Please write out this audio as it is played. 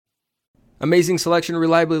Amazing selection,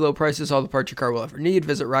 reliably low prices, all the parts your car will ever need.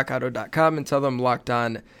 Visit rockauto.com and tell them Locked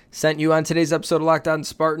On sent you. On today's episode of Locked On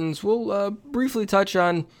Spartans, we'll briefly touch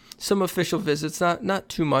on some official visits, not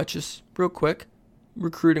too much, just real quick.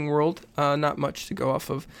 Recruiting world, not much to go off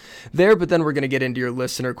of there, but then we're going to get into your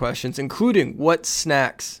listener questions, including what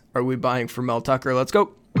snacks are we buying for Mel Tucker? Let's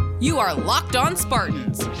go. You are Locked On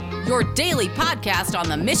Spartans, your daily podcast on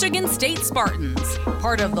the Michigan State Spartans,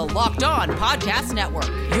 part of the Locked On Podcast Network,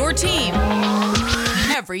 your team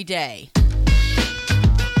every day.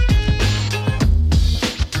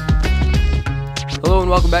 Hello and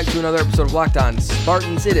welcome back to another episode of Locked On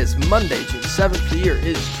Spartans. It is Monday, June 7th. The year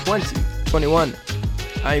is 2021.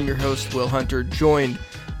 I am your host, Will Hunter, joined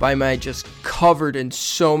by my just covered in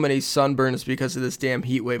so many sunburns because of this damn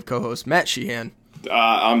heat wave co-host, Matt Sheehan.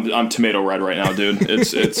 I'm tomato red right now, dude.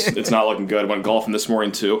 It's not looking good. Went golfing this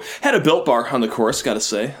morning too. Had a Built Bar on the course, gotta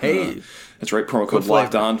say. Hey, that's right. Promo code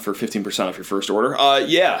Locked On for 15% off your first order.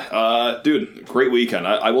 Dude, great weekend.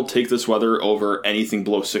 I will take this weather over anything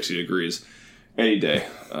below 60 degrees any day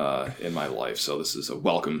in my life. So this is a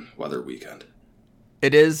welcome weather weekend.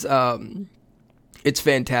 It is. It's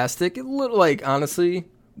fantastic. It look like, honestly,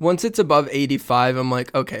 once it's above 85, I'm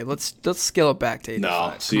like, okay, let's scale it back to 85.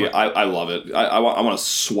 No, see, I love it. I want to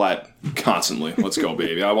sweat constantly. Let's go,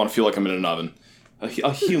 baby. I want to feel like I'm in an oven, a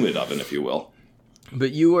humid oven, if you will.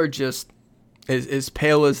 But you are just as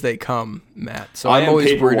pale as they come, Matt. So I'm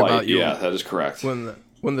always worried about you. Yeah, that is correct.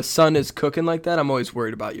 When the sun is cooking like that, I'm always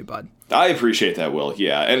worried about you, bud. I appreciate that, Will.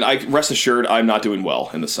 Yeah, and I rest assured, I'm not doing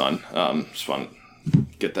well in the sun. Just want to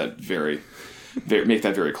get that make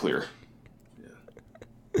that very clear. Yeah.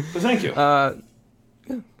 But thank you.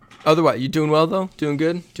 Otherwise, you doing well though? Doing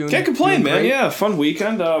good? Can't complain, man. Great? Yeah, fun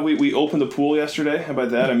weekend. We opened the pool yesterday, and by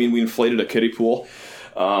that I mean we inflated a kiddie pool.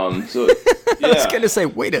 So yeah. I was gonna say,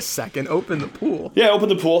 wait a second, open the pool. Yeah,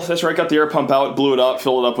 opened the pool. That's right. Got the air pump out, blew it up,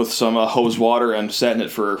 filled it up with some hose water, and sat in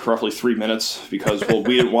it for roughly 3 minutes because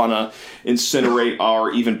we didn't want to incinerate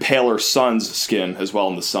our even paler son's skin as well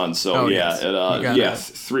in the sun. So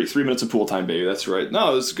three minutes of pool time, baby. That's right.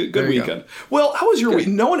 No, it was a good weekend. Well, how was your week?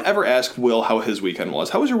 No one ever asked Will how his weekend was.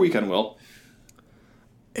 How was your weekend, Will?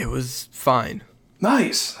 It was fine.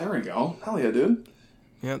 Nice. There we go. Hell yeah, dude.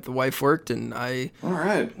 Yeah, the wife worked, and I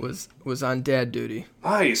was on dad duty.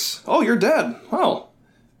 Nice. Oh, you're dad. Wow.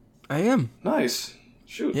 I am. Nice.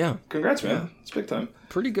 Shoot. Yeah. Congrats, man. Yeah. It's big time.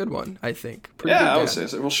 Pretty good one, I think. I would say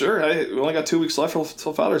so. Well, sure. We only got 2 weeks left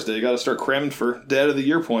till Father's Day. You got to start cramming for Dad of the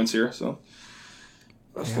Year points here. So,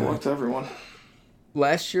 best of luck to everyone.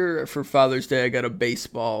 Last year for Father's Day, I got a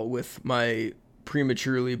baseball with my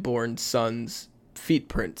prematurely born son's feet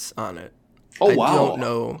prints on it. Oh, wow. I don't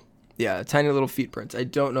know. Yeah, tiny little feet prints. I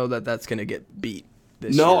don't know that that's going to get beat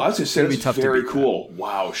this year. No, I was going to say that's very cool. That.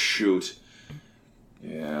 Wow, shoot.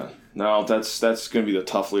 Yeah. No, that's going to be the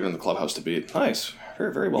tough leader in the clubhouse to beat. Nice.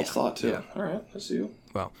 Very, very well thought, too. Yeah. All right, let's see you.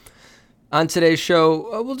 Well, on today's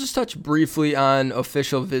show, we'll just touch briefly on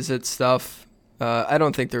official visit stuff. I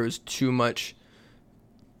don't think there was too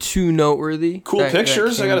noteworthy. Cool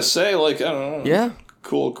pictures, I got to say. Like, I don't know. Yeah.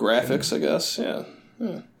 Cool graphics, I guess. Yeah.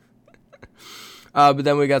 But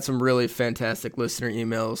then we got some really fantastic listener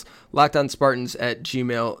emails.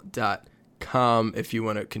 LockedOnSpartans@gmail.com if you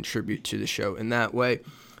want to contribute to the show in that way.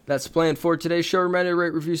 That's the plan for today's show. Reminder,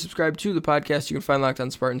 rate, review, subscribe to the podcast. You can find Locked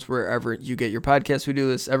On Spartans wherever you get your podcasts. We do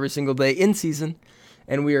this every single day in season,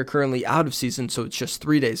 and we are currently out of season, so it's just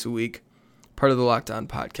 3 days a week. Part of the Locked On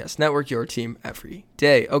Podcast Network, your team every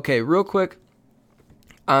day. Okay, real quick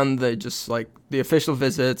on the official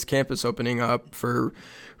visits, campus opening up for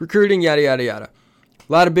recruiting, yada, yada, yada.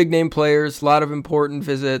 A lot of big-name players, a lot of important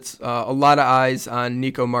visits, a lot of eyes on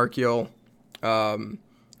Nico Marchiol,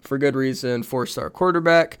 for good reason, 4-star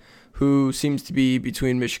quarterback who seems to be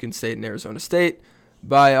between Michigan State and Arizona State.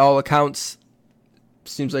 By all accounts,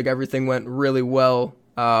 seems like everything went really well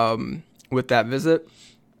with that visit,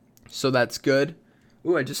 so that's good.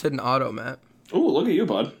 Ooh, I just hit an auto, Matt. Ooh, look at you,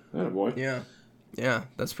 bud. Atta boy. Yeah,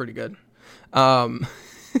 that's pretty good.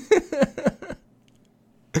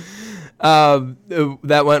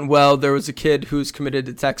 That went well. There was a kid who's committed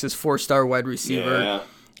to Texas, 4-star wide receiver,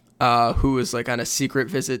 who was like on a secret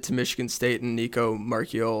visit to Michigan State, and Nico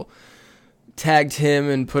Marchiol tagged him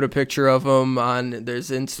and put a picture of him on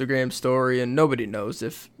his Instagram story, and nobody knows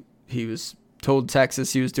if he was told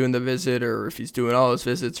Texas he was doing the visit or if he's doing all his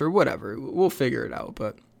visits or whatever. We'll figure it out,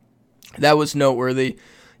 but that was noteworthy.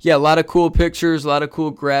 Yeah, a lot of cool pictures, a lot of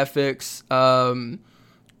cool graphics.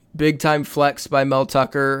 Big time flex by Mel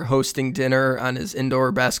Tucker hosting dinner on his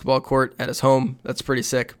indoor basketball court at his home. That's pretty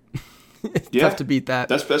sick. Tough to beat that.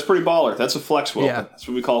 That's pretty baller. That's a flex, Will. Yeah. That's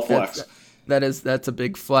what we call a flex. that's a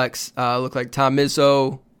big flex. Looked like Tom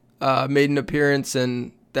Izzo made an appearance,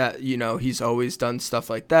 and that he's always done stuff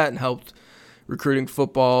like that and helped recruiting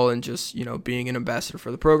football and just being an ambassador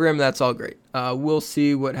for the program. That's all great. We'll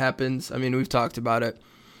see what happens. I mean, we've talked about it.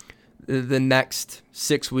 The next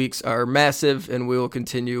 6 weeks are massive, and we will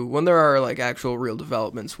continue when there are like actual real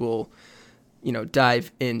developments. We'll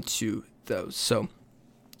dive into those. So,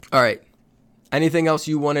 all right. Anything else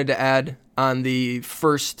you wanted to add on the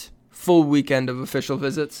first full weekend of official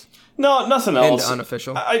visits? No, nothing else. And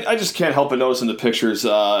unofficial. I just can't help but notice in the pictures.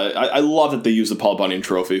 I love that they use the Paul Bunyan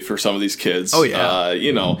Trophy for some of these kids. Oh yeah.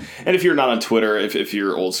 And if you're not on Twitter, if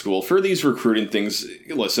you're old school for these recruiting things,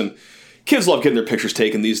 listen. Kids love getting their pictures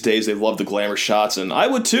taken these days. They love the glamour shots, and I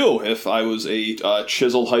would too if I was a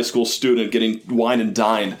chiseled high school student getting wine and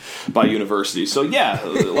dined by university. So yeah,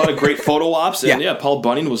 a lot of great photo ops, and Paul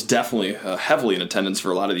Bunyan was definitely heavily in attendance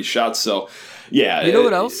for a lot of these shots. So yeah, you know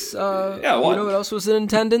what else? You know what else was in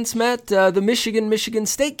attendance, Matt? The Michigan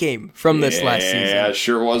State game from this last season. Yeah,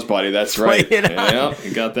 sure was, buddy. That's right. Yeah,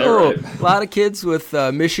 you got that right. A lot of kids with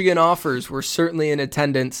Michigan offers were certainly in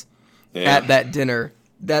attendance at that dinner.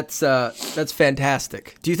 That's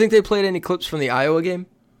fantastic. Do you think they played any clips from the Iowa game?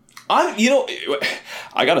 I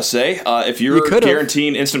gotta say, if you're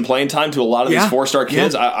guaranteeing instant playing time to a lot of these 4-star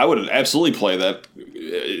kids, I would absolutely play that.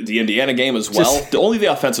 The Indiana game as well. Only the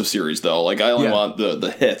offensive series though. Like I only want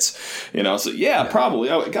the hits. So probably.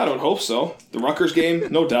 I would hope so. The Rutgers game,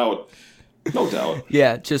 no doubt.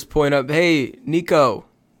 Yeah, just point up. Hey, Nico,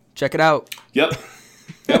 check it out. Yep,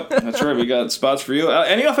 that's right. We got spots for you.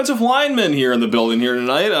 Any offensive linemen here in the building here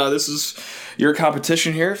tonight? This is your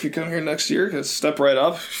competition here. If you come here next year, step right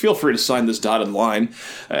up. Feel free to sign this dotted line.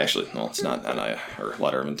 Actually, no, it's not NI or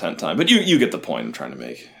letter of intent time, but you get the point I'm trying to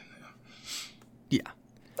make. Yeah.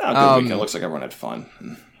 Good weekend. Looks like everyone had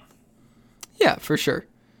fun. Yeah, for sure.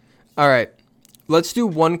 All right. Let's do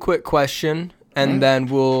one quick question, and then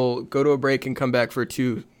we'll go to a break and come back for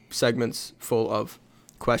 2 segments full of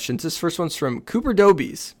questions. This first one's from Cooper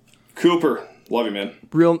Dobies. Cooper. Love you, man.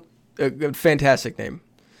 Real fantastic name.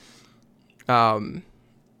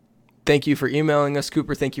 Thank you for emailing us,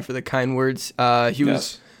 Cooper. Thank you for the kind words. He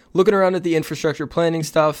was looking around at the infrastructure planning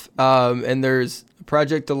stuff, and there's a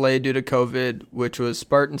project delay due to COVID, which was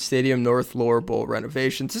Spartan Stadium North Lower Bowl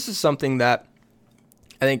renovations. This is something that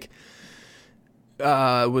I think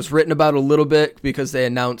was written about a little bit because they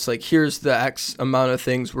announced, like, here's the X amount of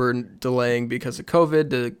things we're delaying because of COVID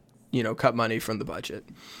to, cut money from the budget.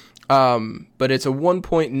 But it's a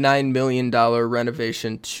 $1.9 million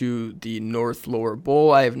renovation to the North Lower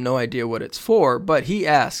Bowl. I have no idea what it's for, but he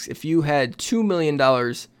asks if you had $2 million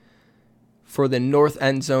for the north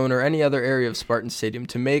end zone or any other area of Spartan Stadium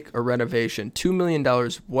to make a renovation, $2 million,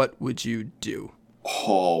 what would you do?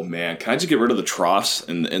 Oh man, can I just get rid of the troughs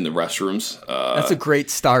in the restrooms? That's a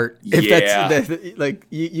great start. If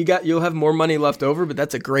that's you'll have more money left over, but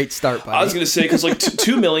that's a great start. Buddy. I was gonna say because like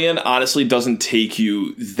 $2 million honestly doesn't take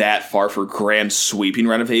you that far for grand sweeping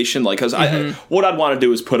renovation. Like, because what I'd want to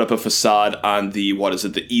do is put up a facade on the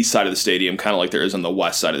east side of the stadium, kind of like there is on the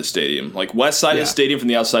west side of the stadium. Like west side of the stadium from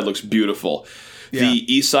the outside looks beautiful. The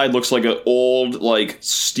east side looks like an old, like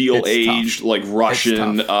steel-aged, like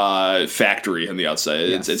Russian factory on the outside.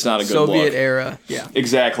 Yes. It's not a good Soviet look. era. Yeah,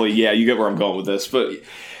 exactly. Yeah, you get where I'm going with this, but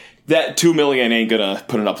that $2 million ain't gonna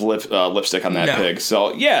put enough lipstick on that pig.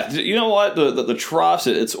 So yeah, you know what? The troughs,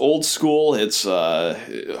 it's old school. It's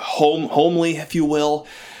homely, if you will.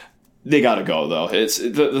 They gotta go though. It's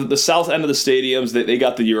the south end of the stadiums. They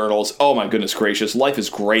got the urinals. Oh my goodness gracious, life is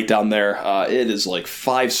great down there. It is like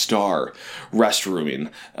 5-star restrooming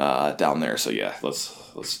down there. So yeah, let's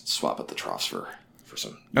swap out the troughs for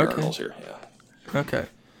some urinals here. Yeah. Okay.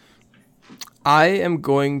 I am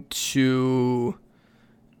going to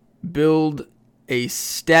build a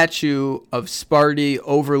statue of Sparty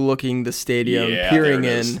overlooking the stadium, peering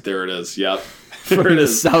in. There it is. Yep. For the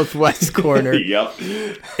southwest corner. Yep.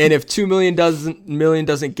 And if $2 million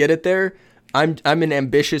doesn't get it there, I'm an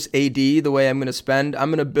ambitious AD. The way I'm going to spend, I'm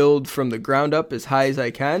going to build from the ground up as high as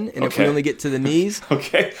I can. And if we only get to the knees,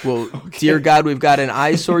 dear God, we've got an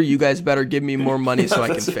eyesore. You guys better give me more money so I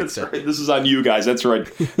can fix it. Right. This is on you guys. That's right.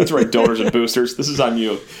 That's right. Donors and boosters. This is on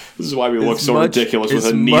you. This is why we look so ridiculous with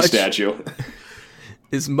a knee statue.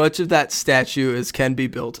 As much of that statue as can be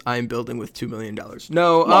built, I am building with $2 million.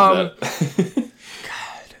 No, God.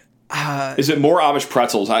 Is it more Amish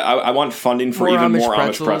pretzels? I want funding for even more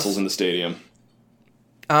Amish pretzels in the stadium.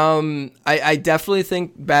 I definitely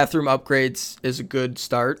think bathroom upgrades is a good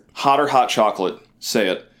start. Hot or hot chocolate? Say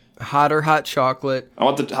it. Hot or hot chocolate. I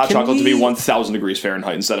want the hot chocolate to be 1,000 degrees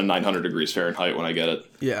Fahrenheit instead of 900 degrees Fahrenheit when I get it.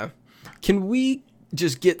 Yeah. Can we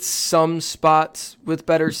just get some spots with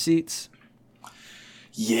better seats.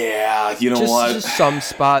 Yeah, you know what? Just some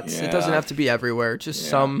spots. Yeah. It doesn't have to be everywhere. Just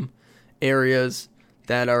some areas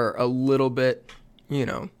that are a little bit,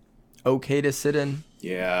 okay to sit in.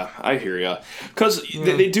 Yeah, I hear you. Because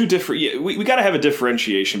they do differ. Yeah, we got to have a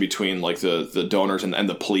differentiation between like the donors and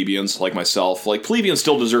the plebeians like myself. Like plebeians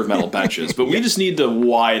still deserve metal benches, but we just need to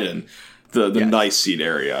widen the nice seat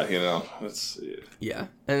area. Yeah,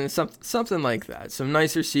 and it's something like that. Some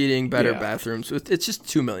nicer seating, better bathrooms. It's just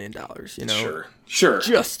 $2 million. Sure.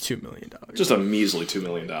 Just $2 million. Just a measly $2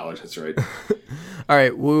 million. That's right. All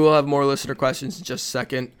right, we will have more listener questions in just a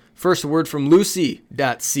second. First, a word from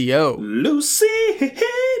Lucy.co. Lucy!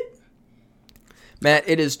 Matt,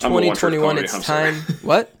 it is 2021. It's time.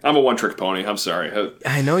 What? I'm a one-trick pony. I'm sorry.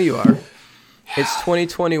 I know you are. It's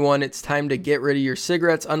 2021. It's time to get rid of your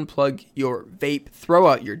cigarettes, unplug your vape, throw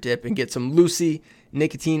out your dip, and get some Lucy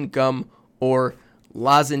nicotine gum or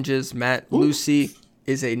lozenges. Matt, ooh. Lucy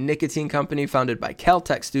is a nicotine company founded by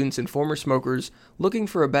Caltech students and former smokers looking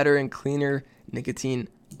for a better and cleaner nicotine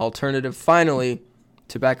alternative. Finally,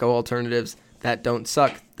 tobacco alternatives that don't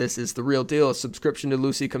suck. This is the real deal. A subscription to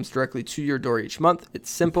Lucy comes directly to your door each month. It's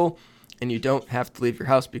simple, and you don't have to leave your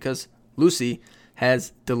house because Lucy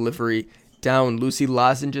has delivery down. Lucy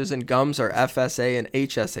lozenges and gums are FSA and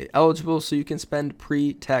HSA eligible, so you can spend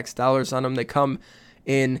pre-tax dollars on them. They come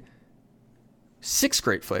in 6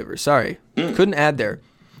 great flavors. Couldn't add there.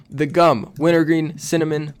 The gum, wintergreen,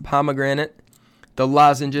 cinnamon, pomegranate. The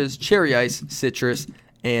lozenges, cherry ice, citrus,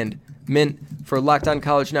 and mint. For Locked On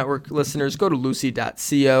College Network listeners, go to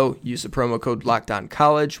lucy.co. Use the promo code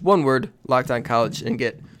LOCKEDONCollege. One word, Locked On College, and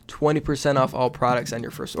get 20% off all products on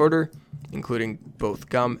your first order, including both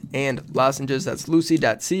gum and lozenges. That's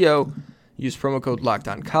lucy.co. Use promo code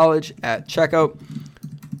LOCKEDONCollege at checkout.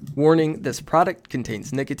 Warning, this product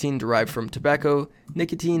contains nicotine derived from tobacco.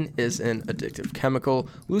 Nicotine is an addictive chemical.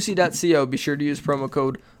 Lucy.co. Be sure to use promo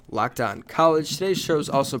code LOCKEDONCollege. Today's show is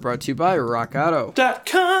also brought to you by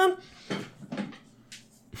RockAuto.com.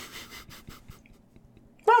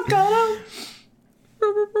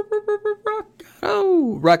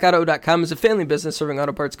 RockAuto.com is a family business serving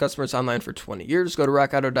auto parts customers online for 20 years. Go to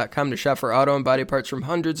RockAuto.com to shop for auto and body parts from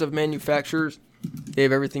hundreds of manufacturers. They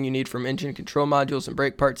have everything you need from engine control modules and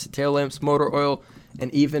brake parts to tail lamps, motor oil,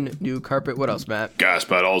 and even new carpet. What else, Matt? Gas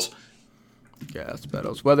pedals.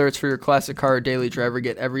 Whether it's for your classic car or daily driver,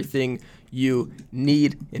 get everything you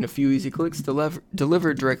need in a few easy clicks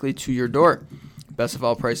delivered directly to your door. Best of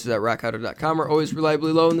all, prices at RockAuto.com are always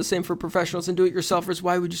reliably low, and the same for professionals and do-it-yourselfers.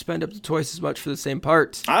 Why would you spend up to twice as much for the same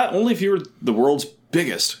parts? Only if you were the world's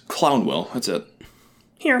biggest clown wheel. That's it.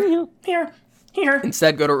 Here.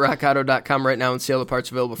 Instead, go to RockAuto.com right now and see all the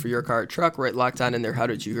parts available for your car or truck. Right locked on in their How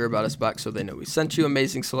Did You Hear About Us box so they know we sent you.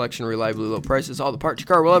 Amazing selection, reliably low prices, all the parts your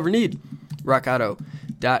car will ever need.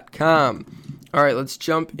 RockAuto.com. All right, let's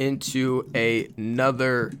jump into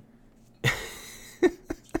another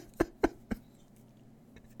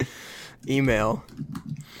email.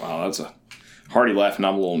 Wow, that's a hearty laugh, and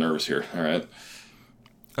I'm a little nervous here. All right.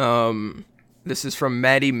 This is from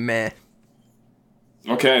Maddie Meh.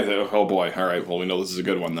 Okay. Oh boy. All right. Well, we know this is a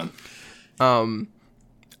good one then.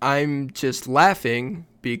 I'm just laughing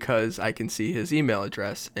because I can see his email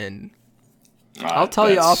address, and I'll tell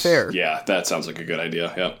you off air. Yeah, that sounds like a good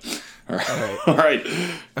idea. Yeah. All right. All right.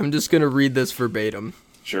 I'm just gonna read this verbatim.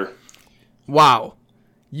 Sure. Wow.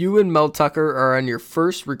 You and Mel Tucker are on your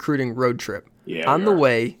first recruiting road trip. Yeah, on the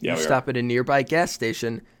way, you stop at a nearby gas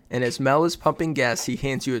station, and as Mel is pumping gas, he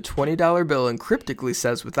hands you a $20 bill and cryptically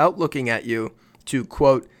says, without looking at you, to,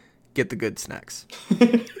 quote, get the good snacks.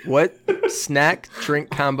 What snack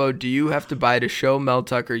drink combo do you have to buy to show Mel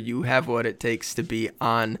Tucker you have what it takes to be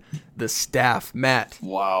on the staff? Matt.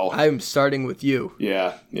 Wow. I'm starting with you.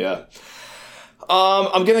 Yeah.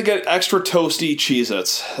 I'm gonna get extra toasty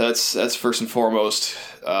Cheez-Its. That's first and foremost.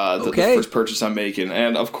 The first purchase I'm making,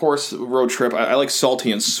 and of course, road trip. I like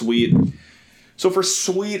salty and sweet. So for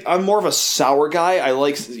sweet, I'm more of a sour guy. I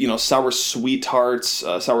like sour sweet tarts,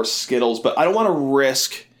 sour Skittles, but I don't want to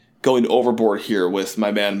risk going overboard here with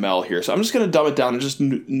my man Mel here. So I'm just gonna dumb it down to just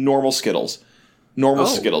normal Skittles,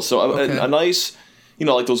 Skittles. So a nice,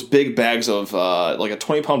 like those big bags of like a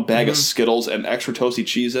 20-pound bag of Skittles and extra toasty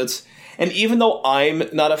Cheez-Its. And even though I'm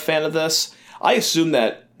not a fan of this, I assume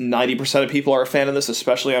that 90% of people are a fan of this,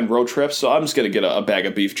 especially on road trips. So I'm just going to get a bag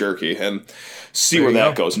of beef jerky and see where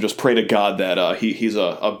that goes, and just pray to God that he's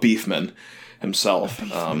a beefman himself,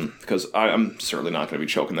 because I'm certainly not going to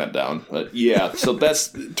be choking that down. But yeah, so that's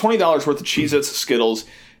 $20 worth of Cheez-Its, Skittles,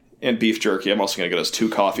 and beef jerky. I'm also going to get us 2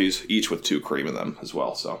 coffees, each with 2 cream in them as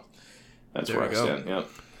well. So that's where I stand. Yeah.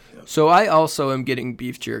 So I also am getting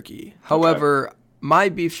beef jerky. However, my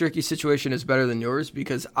beef jerky situation is better than yours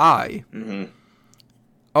because I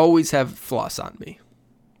always have floss on me.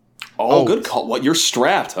 Oh, good call. What? You're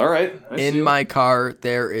strapped. All right. In my car,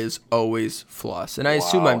 there is always floss, and I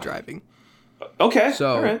assume I'm driving. Okay.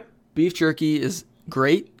 So all right. Beef jerky is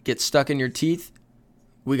great. Gets stuck in your teeth.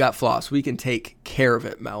 We got floss. We can take care of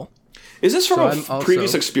it, Mel. Is this from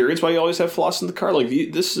previous experience why you always have floss in the car? Like,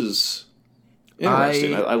 this is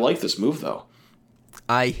interesting. I like this move, though.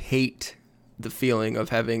 I hate the feeling of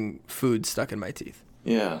having food stuck in my teeth.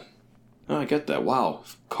 Yeah. Oh, I get that. Wow.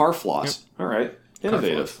 Car floss. Yep. All right.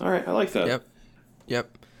 Innovative. All right. I like that.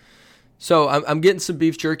 Yep. So I'm getting some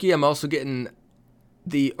beef jerky. I'm also getting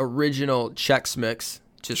the original Chex Mix.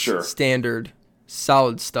 Just standard,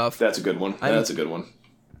 solid stuff. That's a good one.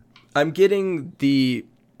 I'm getting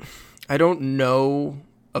I don't know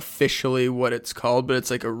officially what it's called, but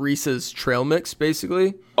it's like a Reese's Trail Mix,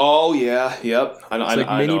 basically. Oh, yeah. Yep. I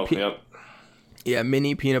know. Yep. Yeah,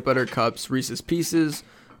 mini peanut butter cups, Reese's Pieces,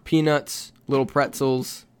 peanuts, little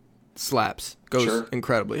pretzels, slaps. Goes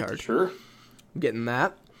incredibly hard. Sure. I'm getting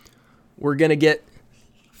that. We're going to get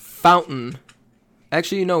Fountain.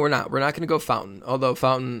 Actually, no, we're not. We're not going to go Fountain. Although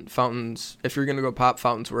Fountains, if you're going to go pop,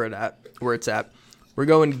 Fountain's where it's at. We're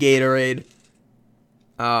going Gatorade.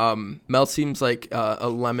 Mel seems like a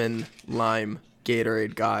lemon lime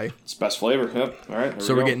Gatorade guy. It's best flavor. Yep. All right.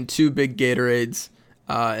 So we're getting 2 big Gatorades.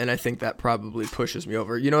 And I think that probably pushes me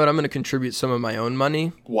over. You know what? I'm going to contribute some of my own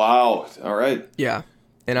money. Wow. All right. Yeah.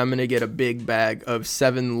 And I'm going to get a big bag of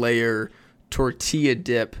 7-layer tortilla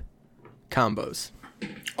dip combos.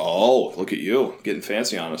 Oh, look at you. Getting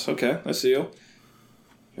fancy on us. Okay. I see you.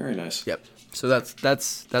 Very nice. Yep. So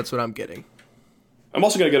that's what I'm getting. I'm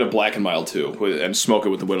also going to get a Black and Mild, too, and smoke it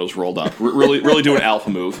with the windows rolled up. Really do an alpha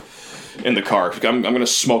move in the car. I'm going to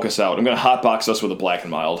smoke us out. I'm going to hotbox us with a Black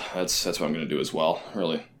and Mild. That's what I'm going to do as well.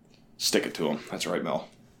 Really stick it to them. That's right, Mel.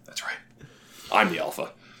 That's right. I'm the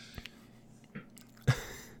alpha.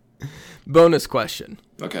 Bonus question.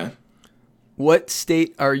 Okay. What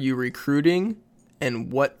state are you recruiting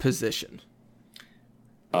and what position?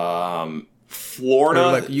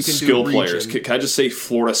 Florida skill players. Can I just say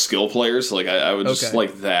Florida skill players? Like I would just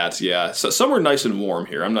like that. Yeah. So somewhere nice and warm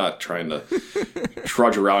here. I'm not trying to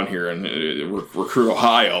trudge around here and recruit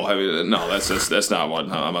Ohio. I mean, no, that's not what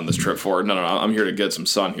I'm on this trip for. No. I'm here to get some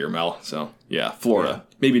sun here, Mel. So yeah, Florida,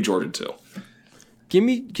 maybe Georgia too. Give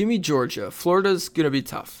me Georgia. Florida's gonna be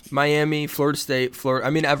tough. Miami, Florida State, Florida. I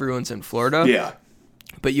mean, everyone's in Florida. Yeah.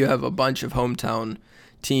 But you have a bunch of hometown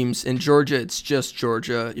teams. In Georgia, it's just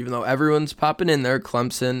Georgia, even though everyone's popping in there.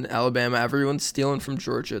 Clemson, Alabama, everyone's stealing from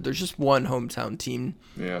Georgia. There's just one hometown team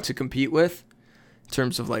to compete with in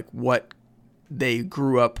terms of, like, what they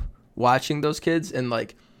grew up watching, those kids. And,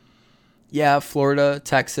 like, yeah, Florida,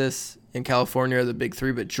 Texas, and California are the big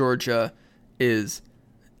 3, but Georgia is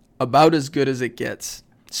about as good as it gets.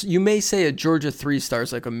 So you may say a Georgia 3-star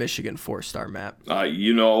is like a Michigan 4-star map.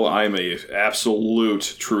 I'm a absolute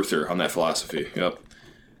truther on that philosophy. Yep.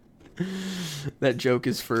 That joke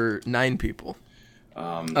is for 9 people.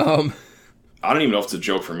 I don't even know if it's a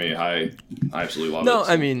joke for me. I absolutely love it. No,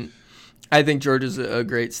 I mean, I think Georgia's a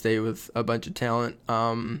great state with a bunch of talent.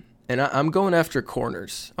 And I'm going after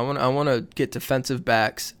corners. I want to get defensive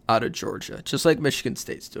backs out of Georgia, just like Michigan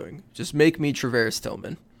State's doing. Just make me Travaris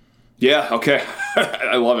Tillman. Yeah, okay.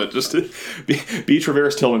 I love it. Just be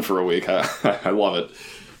Travaris Tillman for a week. I love it.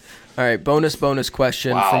 All right, bonus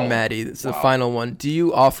question from Maddie. It's the final one. Do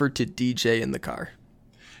you offer to DJ in the car?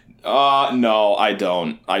 No, I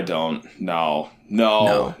don't. No,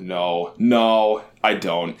 I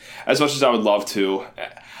don't. As much as I would love to.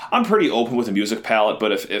 I'm pretty open with a music palette,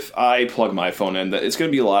 but if I plug my phone in, it's going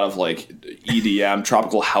to be a lot of like EDM,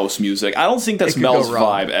 tropical house music. I don't think that's Mel's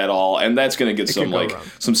vibe at all, and that's going to get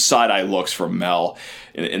some side-eye looks from Mel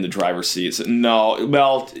in the driver's seat. So, no,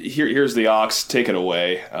 Mel, here's the aux. Take it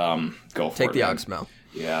away. Go for it. Take the aux, Mel.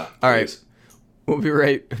 Yeah. All right. We'll be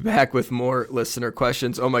right back with more listener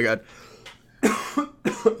questions. Oh, my God.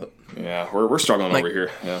 Yeah, we're struggling over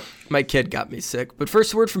here. Yeah. My kid got me sick. But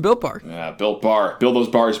first, a word from Built Bar. Yeah, Built Bar. Build those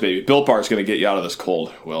bars, baby. Built Bar is going to get you out of this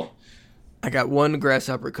cold, Will. I got 1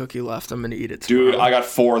 grasshopper cookie left. I'm going to eat it tomorrow. Dude, I got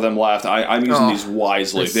 4 of them left. I'm using these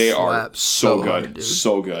wisely. They are so good. Hard,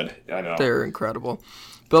 so good. I know. They're incredible.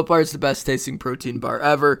 Built Bar is the best tasting protein bar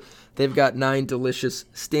ever. They've got 9 delicious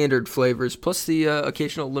standard flavors, plus the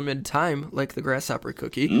occasional limited time, like the grasshopper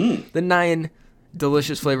cookie. The 9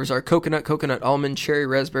 delicious flavors are coconut, almond, cherry,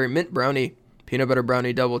 raspberry, mint brownie, peanut butter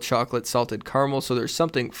brownie, double chocolate, salted caramel. So there's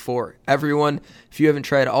something for everyone. If you haven't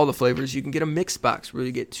tried all the flavors, you can get a mixed box where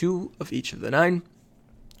you get 2 of each of the 9.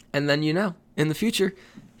 And then, in the future,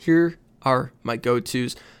 here are my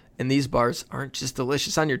go-tos. And these bars aren't just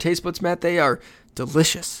delicious on your taste buds, Matt. They are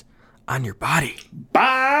delicious on your body.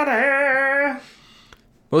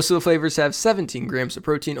 Most of the flavors have 17 grams of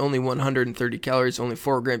protein, only 130 calories, only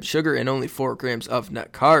 4 grams of sugar, and only 4 grams of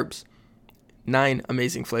net carbs. 9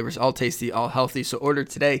 amazing flavors, all tasty, all healthy. So order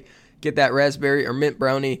today. Get that raspberry or mint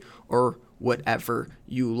brownie or whatever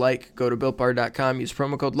you like. Go to BuiltBar.com. Use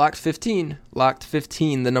promo code LOCKED15,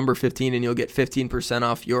 LOCKED15, the number 15, and you'll get 15%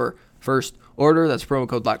 off your first order. That's promo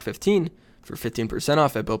code LOCKED15 for 15%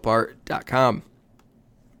 off at BuiltBar.com.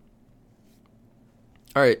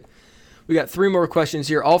 All right. We got 3 more questions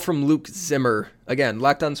here, all from Luke Zimmer. Again,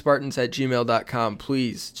 LockedOnSpartans@gmail.com.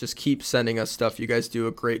 Please just keep sending us stuff. You guys do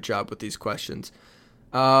a great job with these questions.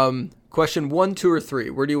 Question 1, 2, or 3.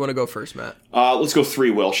 Where do you want to go first, Matt? Let's go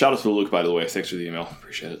 3, Will. Shout out to Luke, by the way. Thanks for the email.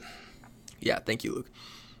 Appreciate it. Yeah, thank you, Luke.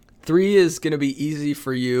 3 is going to be easy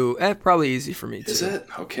for you. Probably easy for me, too. Is it?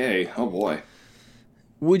 Okay. Oh, boy.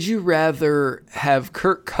 Would you rather have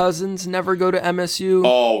Kirk Cousins never go to MSU?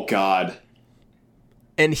 Oh, God.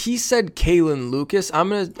 And he said Kalen Lucas. I'm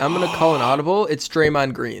gonna call an audible. It's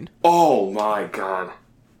Draymond Green. Oh, my God.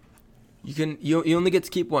 You only get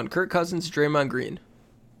to keep one. Kirk Cousins, Draymond Green.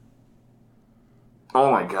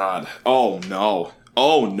 Oh, my God. Oh, no.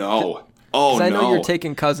 Oh, no. Oh, no. I know you're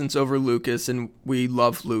taking Cousins over Lucas, and we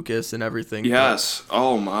love Lucas and everything. Yes.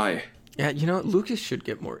 Oh, my. Yeah, you know what? Lucas should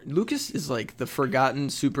get more. Lucas is like the forgotten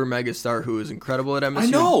super mega star who is incredible at MSU. I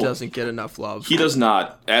know. Doesn't get enough love. He does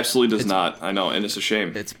not. Absolutely does not. I know, and it's a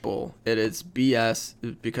shame. It's bull. It is BS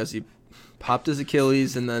because he popped his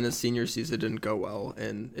Achilles, and then his senior season didn't go well,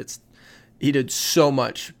 and he did so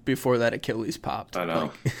much before that Achilles popped. I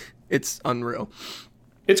know. Like, it's unreal.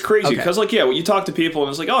 It's crazy because, when you talk to people and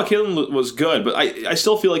it's like, oh, Kalen was good, but I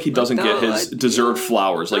still feel like he doesn't get his deserved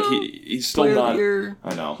flowers. Like, he's still Player not. Of the year.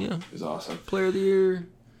 I know. Yeah. He's awesome. Player of the year.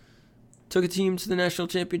 Took a team to the national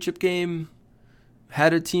championship game.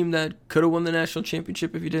 Had a team that could have won the national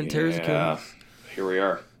championship if he didn't tear his Achilles. Yeah. Here we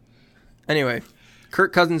are. Anyway,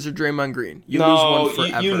 Kirk Cousins or Draymond Green? You lose one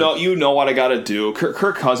forever. You know what I got to do.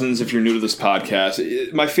 Kirk Cousins, if you're new to this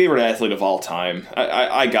podcast, my favorite athlete of all time.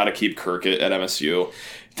 I got to keep Kirk at MSU.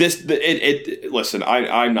 Listen,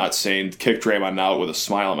 I'm not saying kick Draymond out with a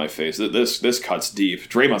smile on my face. This cuts deep.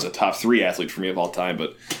 Draymond's a top 3 athlete for me of all time,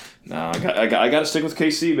 but no, I got to stick with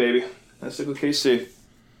KC, baby. I stick with KC.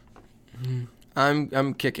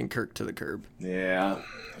 I'm kicking Kirk to the curb. Yeah.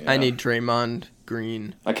 I need Draymond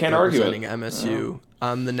Green. I can't argue it. Representing MSU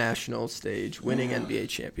on the national stage, winning NBA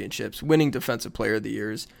championships, winning Defensive Player of the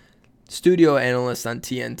Years, studio analyst on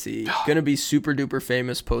TNT, gonna be super duper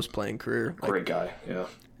famous post playing career. Great guy. Yeah.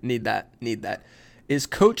 Need that. Is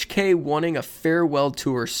Coach K wanting a farewell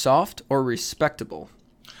tour soft or respectable?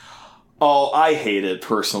 Oh, I hate it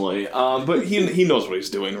personally, but he knows what he's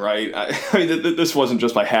doing, right? I mean, this wasn't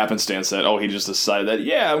just by happenstance that, he just decided that,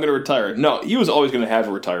 I'm going to retire. No, he was always going to have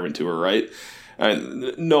a retirement tour, right?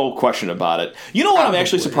 No question about it. You know what I'm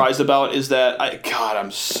actually surprised about is that,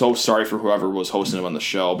 I'm so sorry for whoever was hosting him on the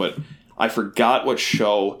show, but I forgot what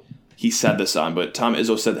show he said this on, but Tom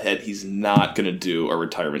Izzo said that he's not going to do a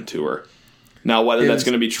retirement tour. Now, whether that's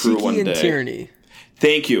going to be true Tiki one and day. Tierney.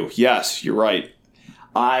 Thank you. Yes, you're right.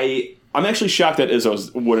 I'm actually shocked that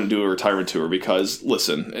Izzo wouldn't do a retirement tour because,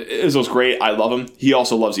 listen, Izzo's great. I love him. He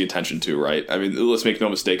also loves the attention too, right? I mean, let's make no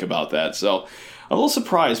mistake about that. So I'm a little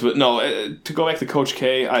surprised, but no, to go back to Coach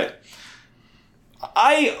K, I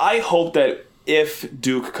hope that if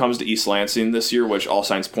Duke comes to East Lansing this year, which all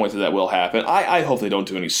signs point to that will happen, I hope they don't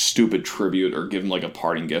do any stupid tribute or give him like a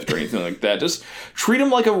parting gift or anything like that. Just treat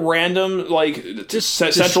him like a random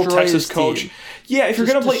Central Texas coach. Team. Yeah, if you're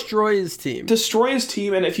going to destroy his team,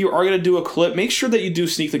 and if you are going to do a clip, make sure that you do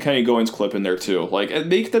sneak the Kenny Goins clip in there too. Like,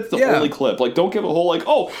 make that the only clip. Like, don't give a whole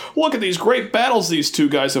look at these great battles these two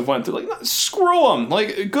guys have went through. Like, screw them.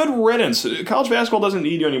 Like, good riddance. College basketball doesn't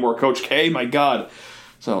need you anymore, Coach K. My God.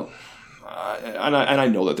 So. And I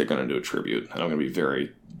know that they're going to do a tribute, and I'm going to be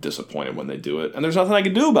very disappointed when they do it. And there's nothing I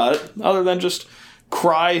can do about it other than just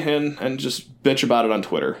cry and just bitch about it on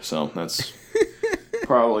Twitter. So that's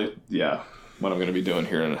probably, what I'm going to be doing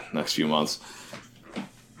here in the next few months.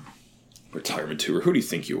 Retirement tour. Who do you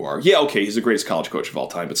think you are? Yeah, okay, he's the greatest college coach of all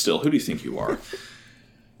time, but still, who do you think you are?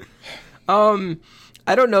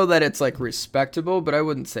 I don't know that it's like respectable, but I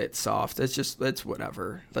wouldn't say it's soft. It's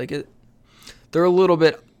whatever. Like they're a little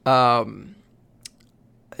bit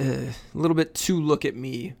too look at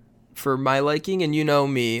me for my liking, and you know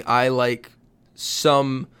me, I like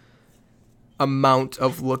some amount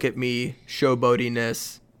of look at me,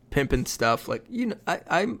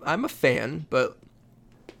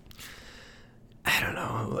 I don't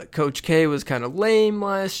know. Like Coach K was kind of lame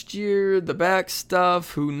last year. The back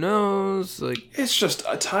stuff, who knows? Like it's just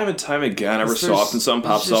time and time again. Every so there's- often, something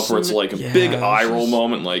there's pops just up where it's some- like a yeah, big it's eye roll just-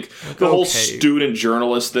 moment, like the whole okay. student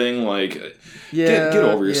journalist thing. Like, Yeah, get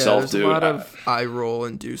over yourself, there's dude. a lot of eye roll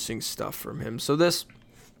inducing stuff from him. So this,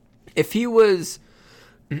 if he was,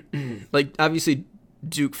 like, obviously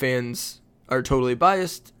Duke fans are totally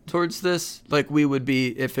biased towards this, like we would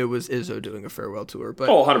be if it was Izzo doing a farewell tour. But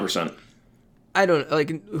 100%. I don't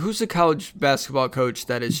like who's a college basketball coach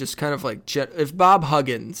that is just kind of like if Bob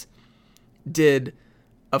Huggins did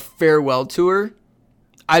a farewell tour,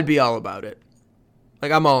 I'd be all about it.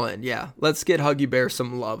 Like I'm all in. Yeah, let's get Huggy Bear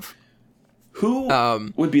some love. Who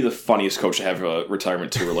would be the funniest coach to have a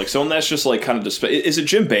retirement tour? Like someone that's just like kind of is it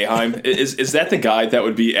Jim Boeheim? is that the guy that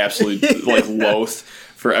would be absolutely like loath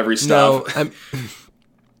for every stop? No,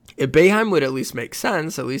 if Boeheim would at least make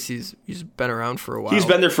sense. At least he's been around for a while. He's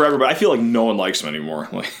been there forever, but I feel like no one likes him anymore.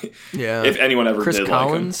 Like, yeah. if anyone ever Chris did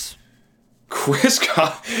Collins. like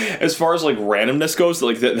him. As far as like randomness goes,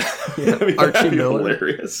 like that, Archie that'd be Miller.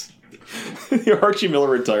 hilarious. The Archie Miller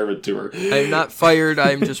retirement tour. I'm not fired.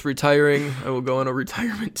 I'm just retiring. I will go on a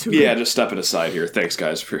retirement tour. Yeah, just stepping aside here. Thanks,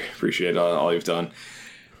 guys. Appreciate all you've done.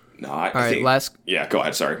 No, I All right, think, last. Yeah, go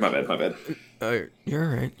ahead. Sorry, my bad. You're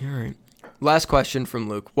all right. You're all right. Last question from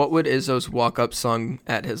Luke. What would Izzo's walk-up song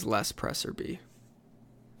at his last presser be?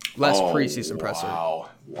 Last preseason presser. Wow.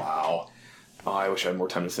 Oh, I wish I had more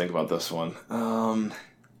time to think about this one.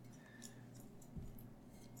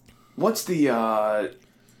 What's the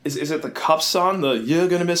is it the Cup song? The "You're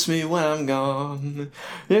gonna miss me when I'm gone.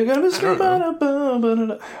 You're gonna miss me."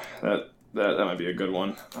 That might be a good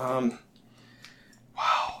one. Wow.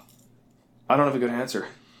 I don't have a good answer.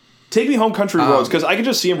 Take Me Home, Country Roads, because I could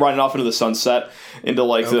just see him riding off into the sunset into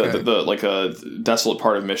like the like a desolate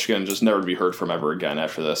part of Michigan, just never to be heard from ever again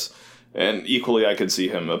after this. And equally, I could see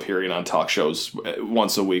him appearing on talk shows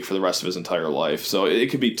once a week for the rest of his entire life. So it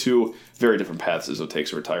could be two very different paths as it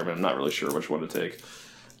takes retirement. I'm not really sure which one to take.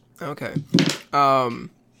 Okay.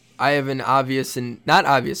 I have an obvious and not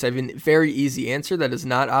obvious. I have a very easy answer that is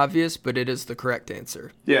not obvious, but it is the correct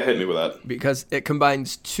answer. Yeah, hit me with that. Because it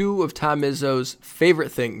combines two of Tom Izzo's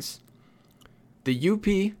favorite things. The UP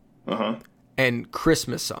and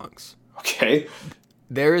Christmas songs. Okay.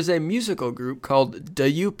 There is a musical group called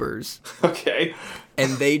The Youpers. Okay.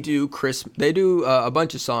 And they do a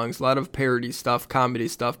bunch of songs, a lot of parody stuff, comedy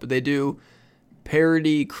stuff, but they do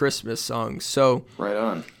parody Christmas songs. So right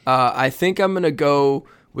on. I think I'm going to go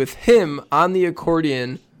with him on the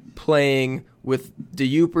accordion playing with The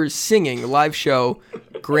Youpers singing live show,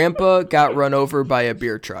 Grandpa Got Run Over by a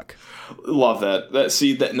Beer Truck. Love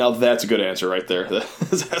that. Now that's a good answer right there.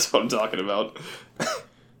 That's what I'm talking about.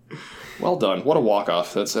 Well done. What a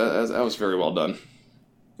walk-off. That was very well done.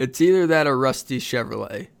 It's either that or Rusty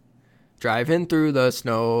Chevrolet. Driving through the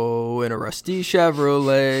snow in a Rusty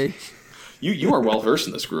Chevrolet. You are well versed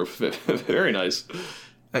in this group. Very nice.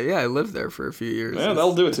 Yeah, I lived there for a few years. Yeah,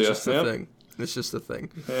 that'll do it to you. It's just a thing. It's just a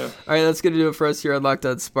thing. Yeah. All right, that's going to do it for us here on Locked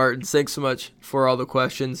On Spartans. Thanks so much for all the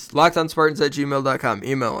questions. LockedOnSpartans@gmail.com.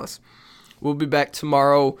 Email us. We'll be back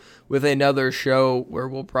tomorrow with another show where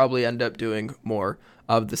we'll probably end up doing more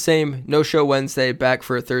of the same. No show Wednesday, back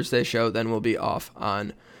for a Thursday show. Then we'll be off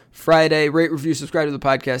on Friday. Rate, review, subscribe to the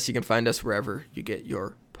podcast. You can find us wherever you get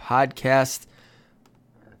your podcast.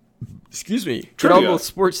 Excuse me. Get all the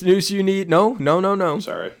sports news you need. No.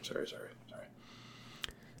 Sorry.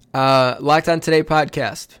 Locked On Today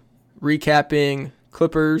podcast. Recapping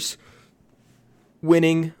Clippers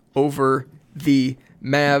winning over the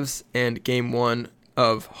Mavs and Game 1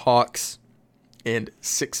 of Hawks and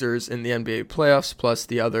Sixers in the NBA playoffs, plus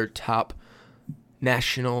the other top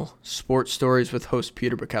national sports stories with host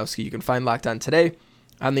Peter Bukowski. You can find Locked On Today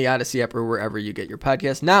on the Odyssey app or wherever you get your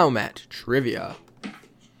podcast. Now, Matt, trivia.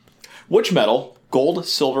 Which medal, gold,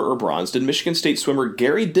 silver, or bronze, did Michigan State swimmer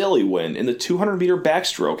Gary Dilly win in the 200-meter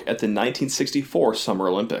backstroke at the 1964 Summer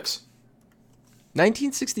Olympics?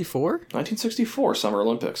 1964? 1964 Summer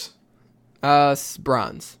Olympics.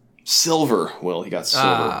 Bronze. Silver. Will, he got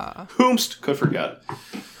silver. Whomst could forget.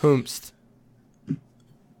 Whomst.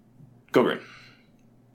 Go green.